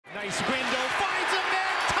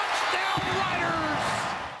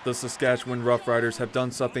The Saskatchewan Roughriders have done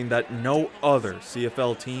something that no other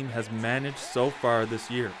CFL team has managed so far this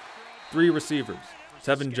year. 3 receivers,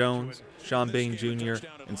 Tevin Jones, Sean Bain Jr.,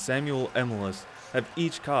 and Samuel Emelis, have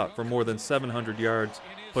each caught for more than 700 yards,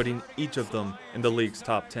 putting each of them in the league's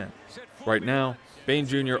top 10. Right now, Bain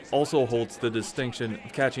Jr. also holds the distinction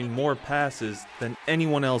of catching more passes than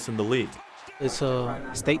anyone else in the league. It's a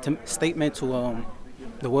statement to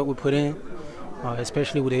the work we put in,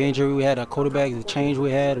 especially with the injury we had, our quarterback, the change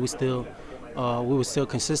we had. We were still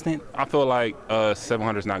consistent. I feel like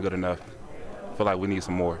 700 is not good enough. I feel like we need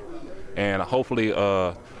some more, and hopefully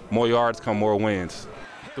more yards come more wins.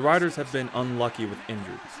 The Riders have been unlucky with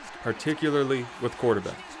injuries, particularly with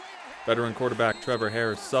quarterbacks. Veteran quarterback Trevor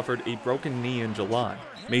Harris suffered a broken knee in July.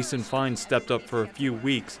 Mason Fine stepped up for a few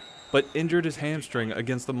weeks, but injured his hamstring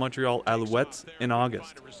against the Montreal Alouettes in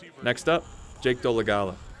August. Next up, Jake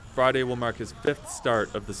Dolegala. Friday will mark his 5th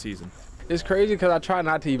start of the season. It's crazy because I try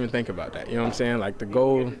not to even think about that. You know what I'm saying? Like, the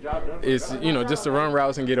goal is, just to run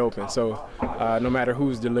routes and get open. So no matter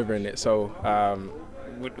who's delivering it. So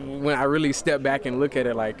when I really step back and look at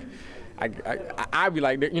it, like, I'd be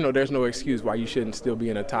like, there's no excuse why you shouldn't still be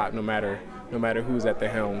in the top no matter who's at the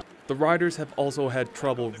helm. The Riders have also had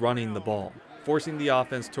trouble running the ball, forcing the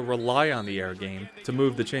offense to rely on the air game to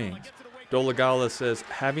move the chains. Dolegala says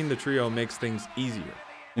having the trio makes things easier.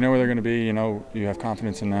 You know where they're going to be. You have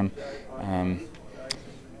confidence in them.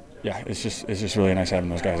 It's just really nice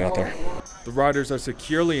having those guys out there. The Riders are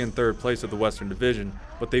securely in 3rd place of the Western Division,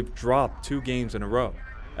 but they've dropped 2 games in a row.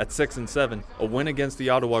 At 6-7, a win against the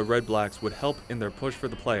Ottawa Red Blacks would help in their push for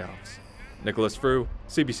the playoffs. Nicholas Frew,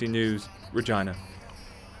 CBC News, Regina.